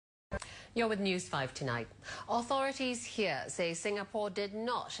You're with News 5 tonight. Authorities here say Singapore did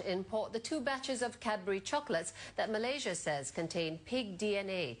not import the 2 batches of Cadbury chocolates that Malaysia says contain pig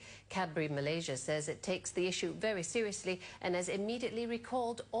DNA. Cadbury Malaysia says it takes the issue very seriously and has immediately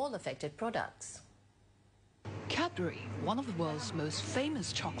recalled all affected products. Cadbury, one of the world's most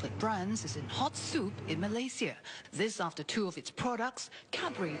famous chocolate brands, is in hot soup in Malaysia. This after 2 of its products,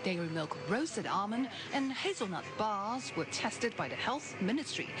 Cadbury Dairy Milk Roasted Almond and Hazelnut Bars, were tested by the Health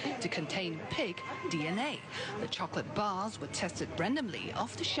Ministry to contain pig DNA. The chocolate bars were tested randomly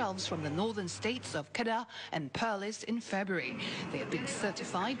off the shelves from the northern states of Kedah and Perlis in February. They have been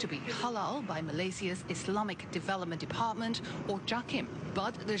certified to be halal by Malaysia's Islamic Development Department, or JAKIM.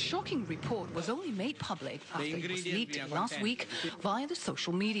 But the shocking report was only made public after it was leaked last week via the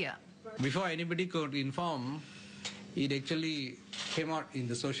social media. Before anybody could inform, it actually came out in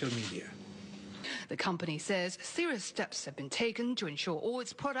the social media. The company says serious steps have been taken to ensure all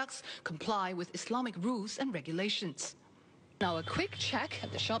its products comply with Islamic rules and regulations. Now, a quick check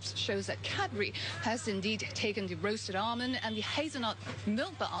at the shops shows that Cadbury has indeed taken the roasted almond and the hazelnut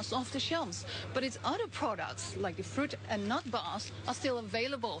milk bars off the shelves. But its other products, like the fruit and nut bars, are still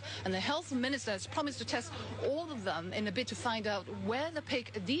available. And the health minister has promised to test all of them in a bid to find out where the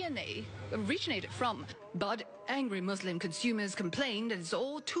pig DNA originated from. But angry Muslim consumers complain that it's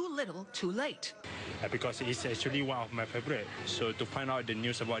all too little too late. Because it's actually one of my favorite. So to find out the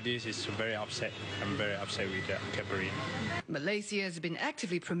news about this is very upset. I'm very upset with Cadbury. Malaysia has been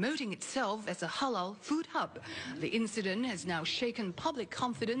actively promoting itself as a halal food hub. The incident has now shaken public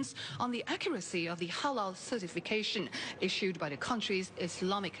confidence on the accuracy of the halal certification issued by the country's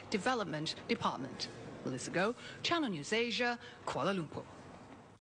Islamic Development Department. Melissa Go, Channel News Asia, Kuala Lumpur.